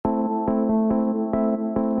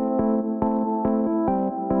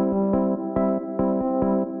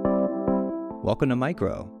Welcome to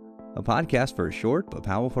Micro, a podcast for short but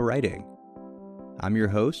powerful writing. I'm your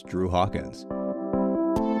host, Drew Hawkins.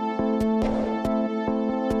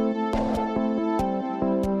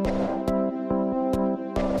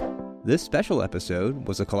 This special episode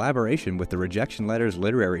was a collaboration with the Rejection Letters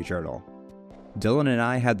Literary Journal. Dylan and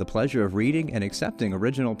I had the pleasure of reading and accepting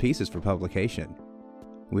original pieces for publication.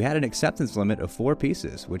 We had an acceptance limit of 4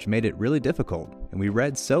 pieces, which made it really difficult, and we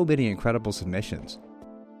read so many incredible submissions.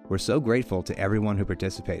 We're so grateful to everyone who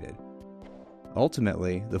participated.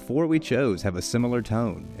 Ultimately, the 4 we chose have a similar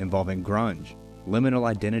tone, involving grunge, liminal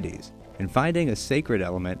identities, and finding a sacred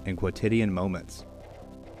element in quotidian moments.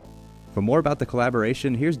 For more about the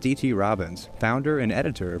collaboration, here's D.T. Robbins, founder and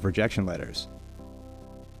editor of Rejection Letters.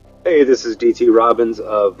 Hey, this is D.T. Robbins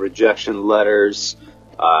of Rejection Letters.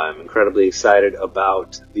 I'm incredibly excited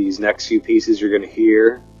about these next few pieces you're going to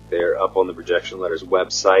hear. They're up on the Rejection Letters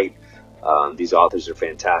website. These authors are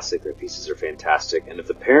fantastic. Their pieces are fantastic. And if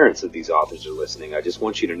the parents of these authors are listening, I just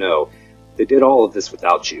want you to know they did all of this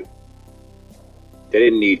without you. They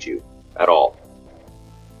didn't need you at all.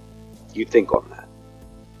 You think on that.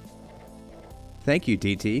 Thank you,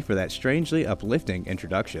 DT, for that strangely uplifting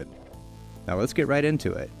introduction. Now let's get right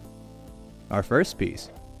into it. Our first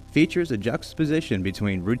piece features a juxtaposition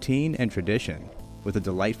between routine and tradition with a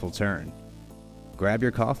delightful turn. Grab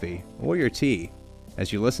your coffee or your tea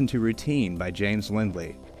as you listen to Routine by James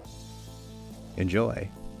Lindley. Enjoy.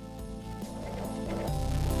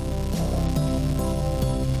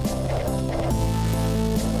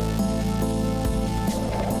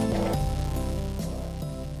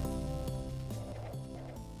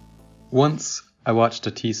 Once I watched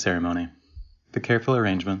a tea ceremony. The careful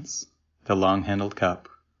arrangements, the long-handled cup,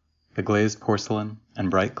 the glazed porcelain and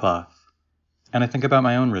bright cloth, and I think about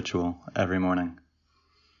my own ritual every morning.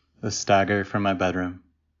 The stagger from my bedroom,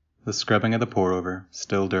 the scrubbing of the pour-over,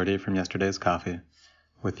 still dirty from yesterday's coffee,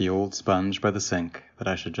 with the old sponge by the sink that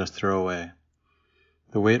I should just throw away.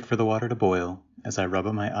 The wait for the water to boil as I rub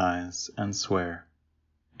at my eyes and swear.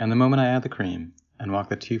 And the moment I add the cream and walk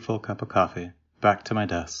the 2 full cup of coffee back to my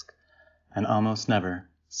desk and almost never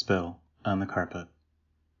spill on the carpet.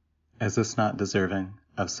 Is this not deserving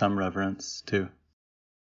of some reverence, too?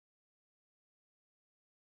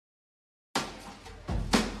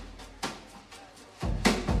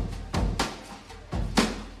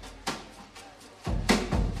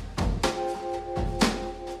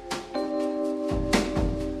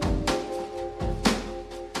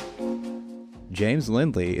 James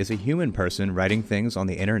Lindley is a human person writing things on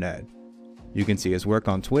the internet. You can see his work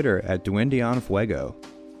on Twitter at @DuendeonFuego.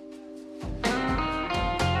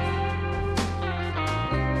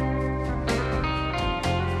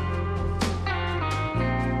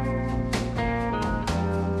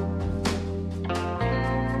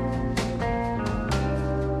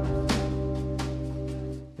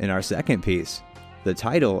 In our second piece, the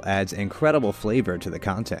title adds incredible flavor to the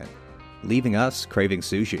content, leaving us craving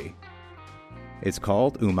sushi. It's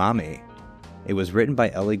called Umami. It was written by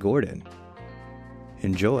Ellie Gordon.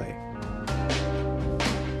 Enjoy.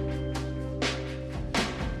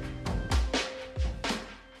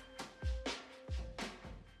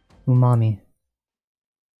 Umami.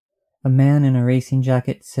 A man in a racing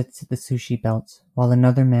jacket sits at the sushi belt, while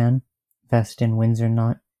another man, vest in Windsor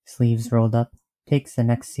knot, sleeves rolled up, takes the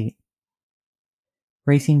next seat.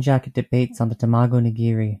 Racing jacket debates on the tamago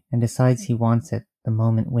nigiri and decides he wants it the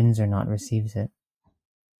moment Windsor knot receives it.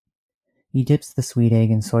 He dips the sweet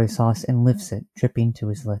egg in soy sauce and lifts it, dripping to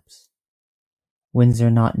his lips.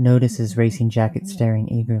 Windsor knot notices Racing jacket staring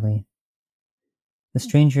eagerly. The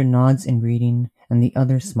stranger nods in greeting, and the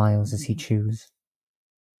other smiles as he chews.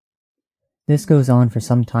 This goes on for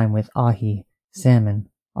some time with ahi, salmon,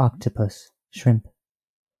 octopus, shrimp.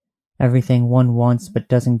 Everything one wants but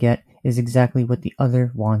doesn't get is exactly what the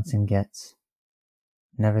other wants and gets.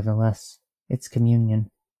 Nevertheless, it's communion.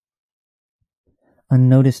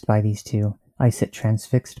 Unnoticed by these two, I sit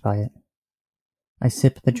transfixed by it. I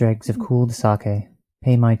sip the dregs of cooled sake,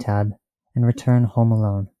 pay my tab, and return home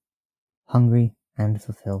alone, hungry and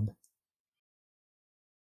fulfilled.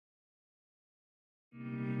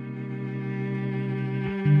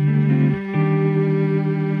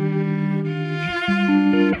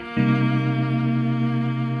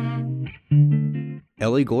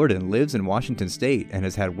 Ellie Gordon lives in Washington State and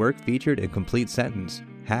has had work featured in Complete Sentence,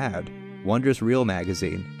 Had, Wondrous Reel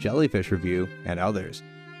Magazine, Jellyfish Review, and others.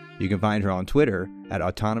 You can find her on Twitter at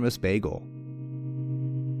Autonomous Bagel.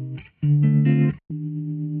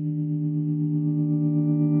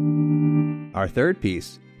 Our third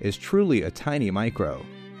piece is truly a tiny micro,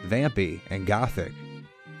 vampy and gothic.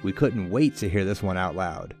 We couldn't wait to hear this one out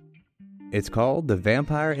loud. It's called The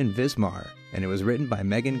Vampire in Vismar and it was written by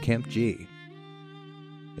Megan Kemp-Gee.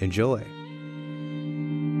 Enjoy.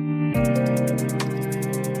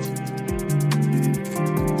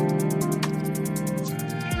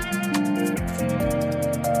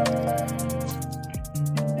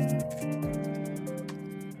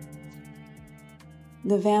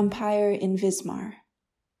 The Vampire in Vismar.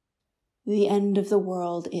 The end of the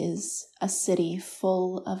world is a city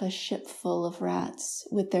full of a ship full of rats,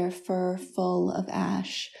 with their fur full of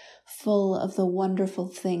ash, full of the wonderful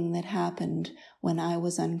thing that happened when I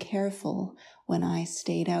was uncareful, when I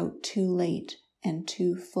stayed out too late and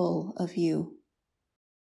too full of you.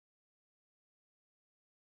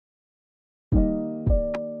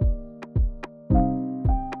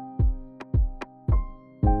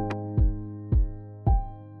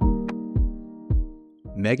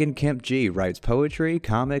 Megan Kemp-Gee writes poetry,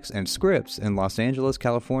 comics, and scripts in Los Angeles,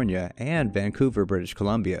 California, and Vancouver, British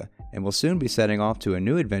Columbia, and will soon be setting off to a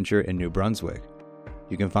new adventure in New Brunswick.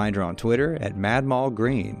 You can find her on Twitter at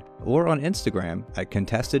MadMallGreen or on Instagram at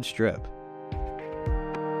Contested Strip.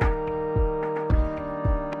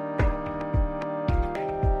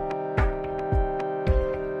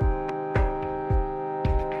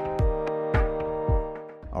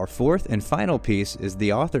 Our fourth and final piece is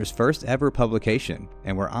the author's first ever publication,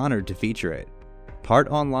 and we're honored to feature it. Part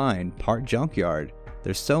online, part junkyard,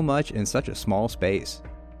 there's so much in such a small space.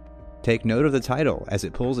 Take note of the title as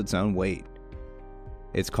it pulls its own weight.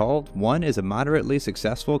 It's called One is a Moderately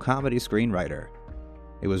Successful Comedy Screenwriter.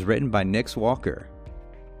 It was written by Nix Walker.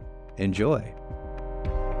 Enjoy.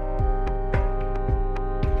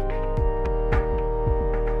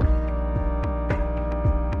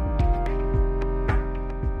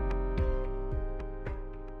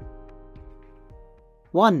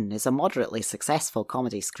 One is a moderately successful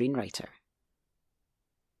comedy screenwriter.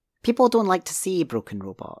 People don't like to see broken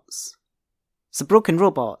robots. So broken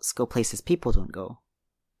robots go places people don't go.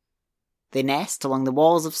 They nest along the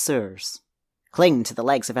walls of sewers, cling to the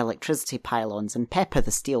legs of electricity pylons and pepper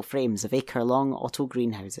the steel frames of acre-long auto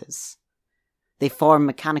greenhouses. They form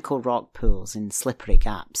mechanical rock pools in slippery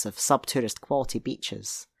gaps of sub-tourist quality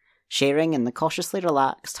beaches, sharing in the cautiously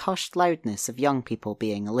relaxed, hushed loudness of young people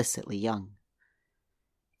being illicitly young.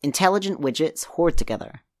 Intelligent widgets hoard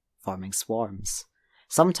together, forming swarms,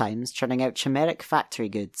 sometimes churning out chimeric factory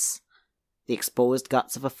goods. The exposed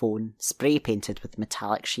guts of a phone, spray-painted with the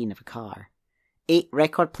metallic sheen of a car. 8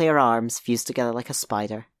 record player arms fused together like a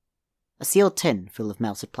spider. A sealed tin full of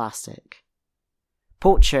melted plastic.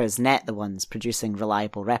 Poachers net the ones producing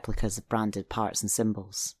reliable replicas of branded parts and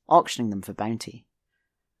symbols, auctioning them for bounty.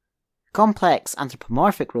 Complex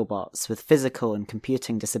anthropomorphic robots with physical and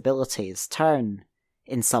computing disabilities turn,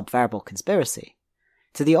 in subverbal conspiracy,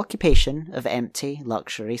 to the occupation of empty,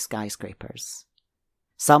 luxury skyscrapers.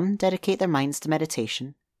 Some dedicate their minds to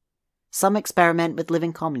meditation. Some experiment with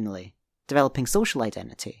living communally, developing social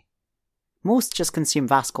identity. Most just consume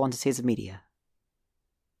vast quantities of media.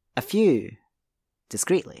 A few,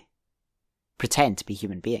 discreetly, pretend to be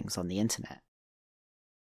human beings on the internet.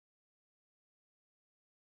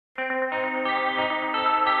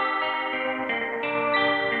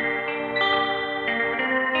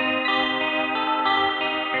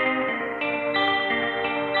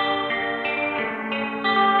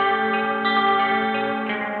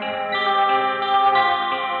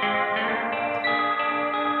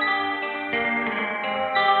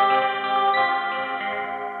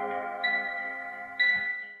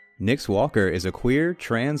 Nix Walker is a queer,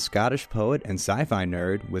 trans Scottish poet and sci-fi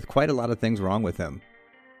nerd with quite a lot of things wrong with him.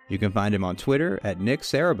 You can find him on Twitter at Nick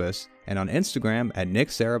Cerebus and on Instagram at Nick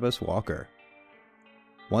Cerebus Walker.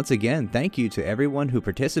 Once again, thank you to everyone who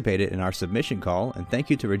participated in our submission call, and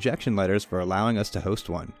thank you to Rejection Letters for allowing us to host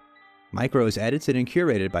one. Micro is edited and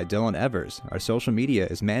curated by Dylan Evers. Our social media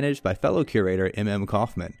is managed by fellow curator M.M.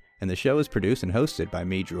 Kaufman, and the show is produced and hosted by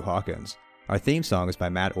me, Drew Hawkins. Our theme song is by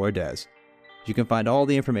Matt Ordez. You can find all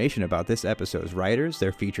the information about this episode's writers,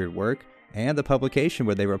 their featured work, and the publication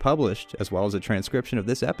where they were published, as well as a transcription of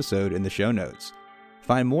this episode in the show notes.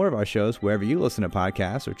 Find more of our shows wherever you listen to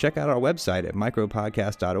podcasts, or check out our website at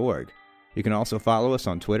micropodcast.org. You can also follow us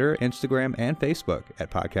on Twitter, Instagram, and Facebook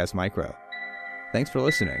at Podcast Micro. Thanks for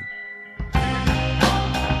listening.